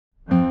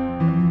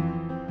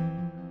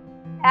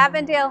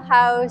Avondale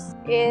House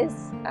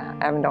is...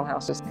 Avondale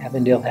House is...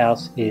 Avondale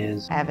House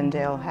is...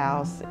 Avondale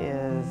House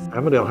is...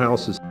 Avondale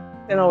House is...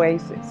 an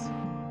oasis.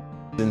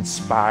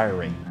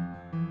 Inspiring.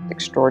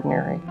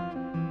 Extraordinary.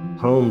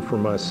 Home for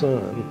my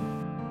son.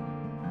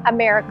 a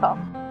miracle.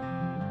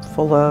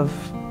 Full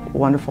of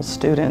wonderful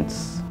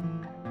students.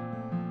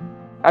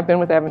 I've been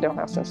with Avondale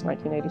House since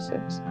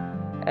 1986,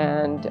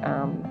 and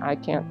I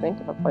can't think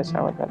of a place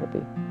I would rather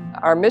be.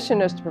 Our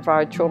mission is to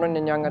provide children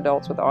and young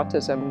adults with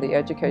autism the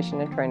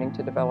education and training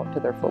to develop to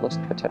their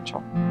fullest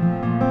potential.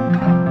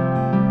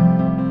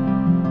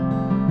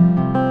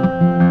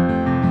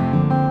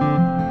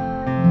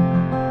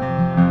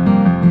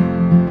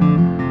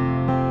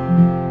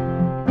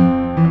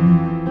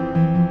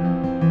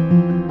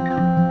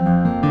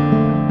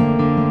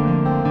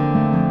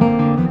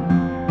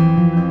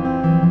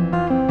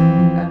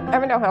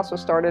 Avondale House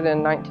was started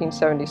in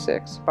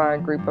 1976 by a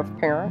group of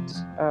parents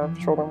of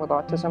children with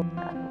autism.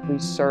 We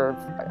serve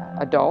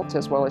adults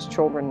as well as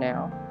children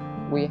now.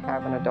 We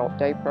have an adult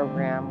day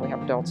program, we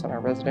have adults in our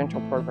residential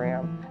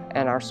program,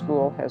 and our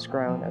school has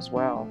grown as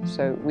well.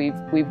 So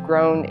we've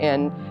grown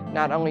in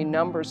not only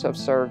numbers of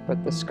served,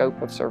 but the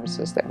scope of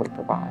services that we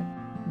provide.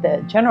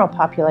 The general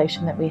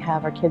population that we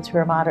have are kids who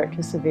are moderate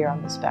to severe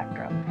on the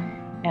spectrum.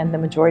 And the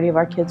majority of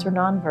our kids are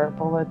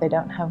nonverbal, or they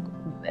don't have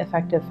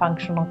effective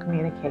functional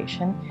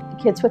communication.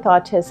 Kids with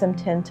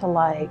autism tend to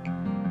like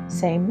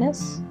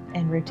sameness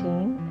and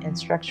routine and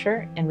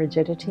structure and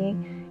rigidity.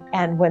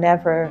 And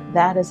whenever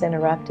that is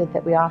interrupted,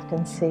 that we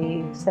often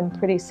see some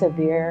pretty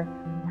severe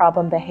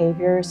problem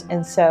behaviors.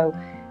 And so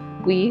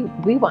we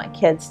want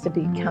kids to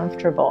be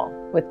comfortable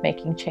with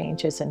making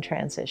changes and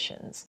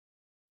transitions.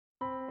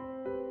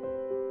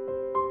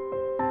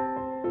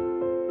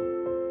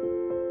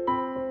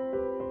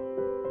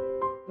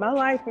 My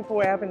life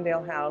before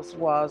Avondale House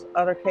was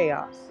utter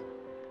chaos.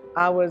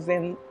 I was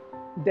in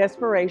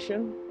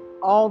desperation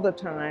all the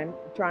time,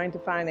 trying to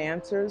find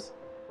answers,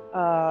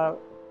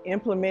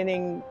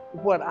 implementing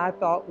what I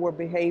thought were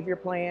behavior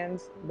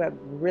plans, but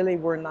really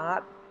were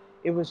not.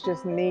 It was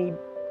just me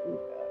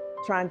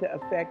trying to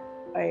affect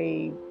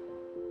a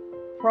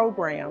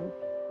program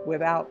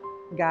without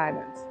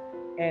guidance.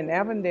 And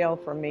Avondale,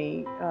 for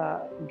me,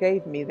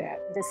 gave me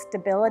that. The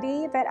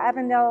stability that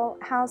Avondale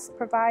House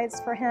provides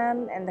for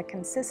him and the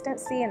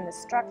consistency and the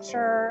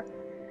structure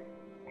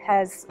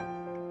has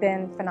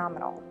been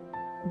phenomenal.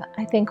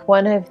 I think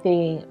one of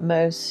the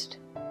most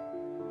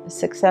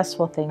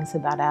successful things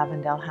about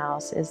Avondale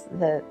House is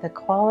the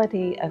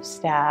quality of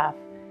staff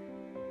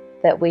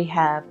that we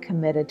have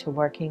committed to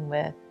working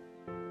with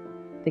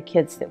the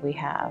kids that we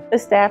have. The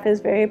staff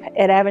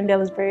at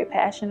Avondale is very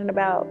passionate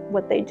about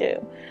what they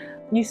do.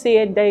 You see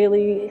it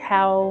daily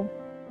how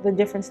the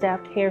different staff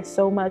care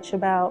so much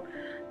about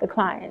the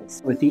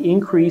clients. With the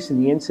increase in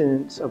the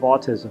incidence of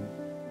autism,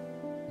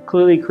 it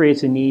clearly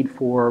creates a need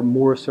for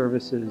more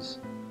services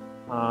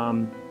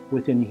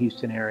within the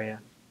Houston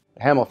area.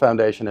 The Hamill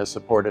Foundation has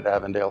supported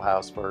Avondale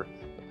House for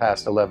the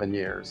past 11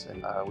 years,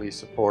 and we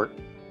support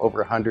over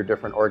 100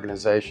 different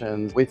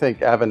organizations. We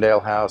think Avondale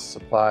House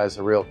supplies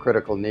a real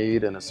critical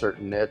need in a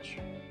certain niche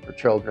for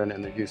children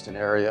in the Houston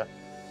area.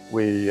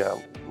 We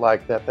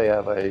like that they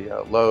have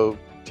a low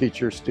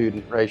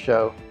teacher-student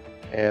ratio,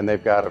 and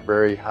they've got a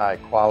very high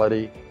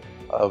quality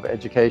of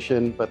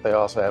education, but they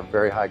also have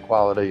very high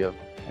quality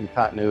and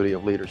continuity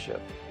of leadership.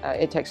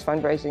 It takes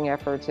fundraising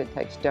efforts, it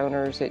takes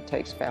donors, it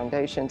takes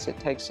foundations, it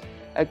takes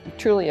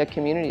truly a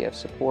community of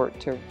support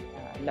to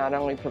not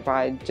only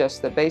provide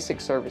just the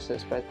basic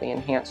services, but the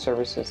enhanced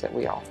services that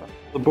we offer.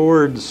 The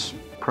board's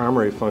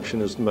primary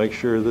function is to make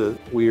sure that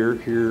we're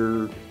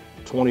here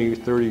 20,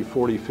 30,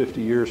 40,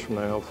 50 years from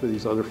now for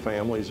these other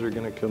families that are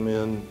going to come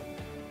in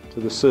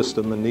to the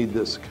system and need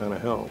this kind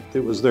of help.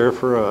 It was there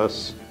for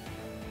us,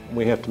 and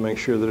we have to make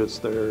sure that it's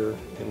there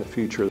in the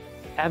future.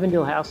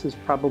 Avondale House is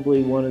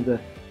probably one of the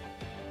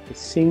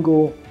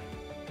single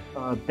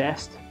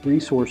best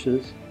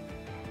resources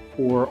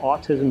for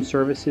autism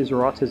services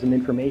or autism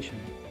information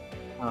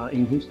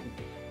in Houston.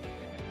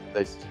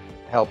 They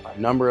help a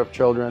number of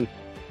children,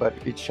 but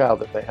each child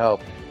that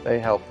they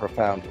help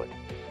profoundly.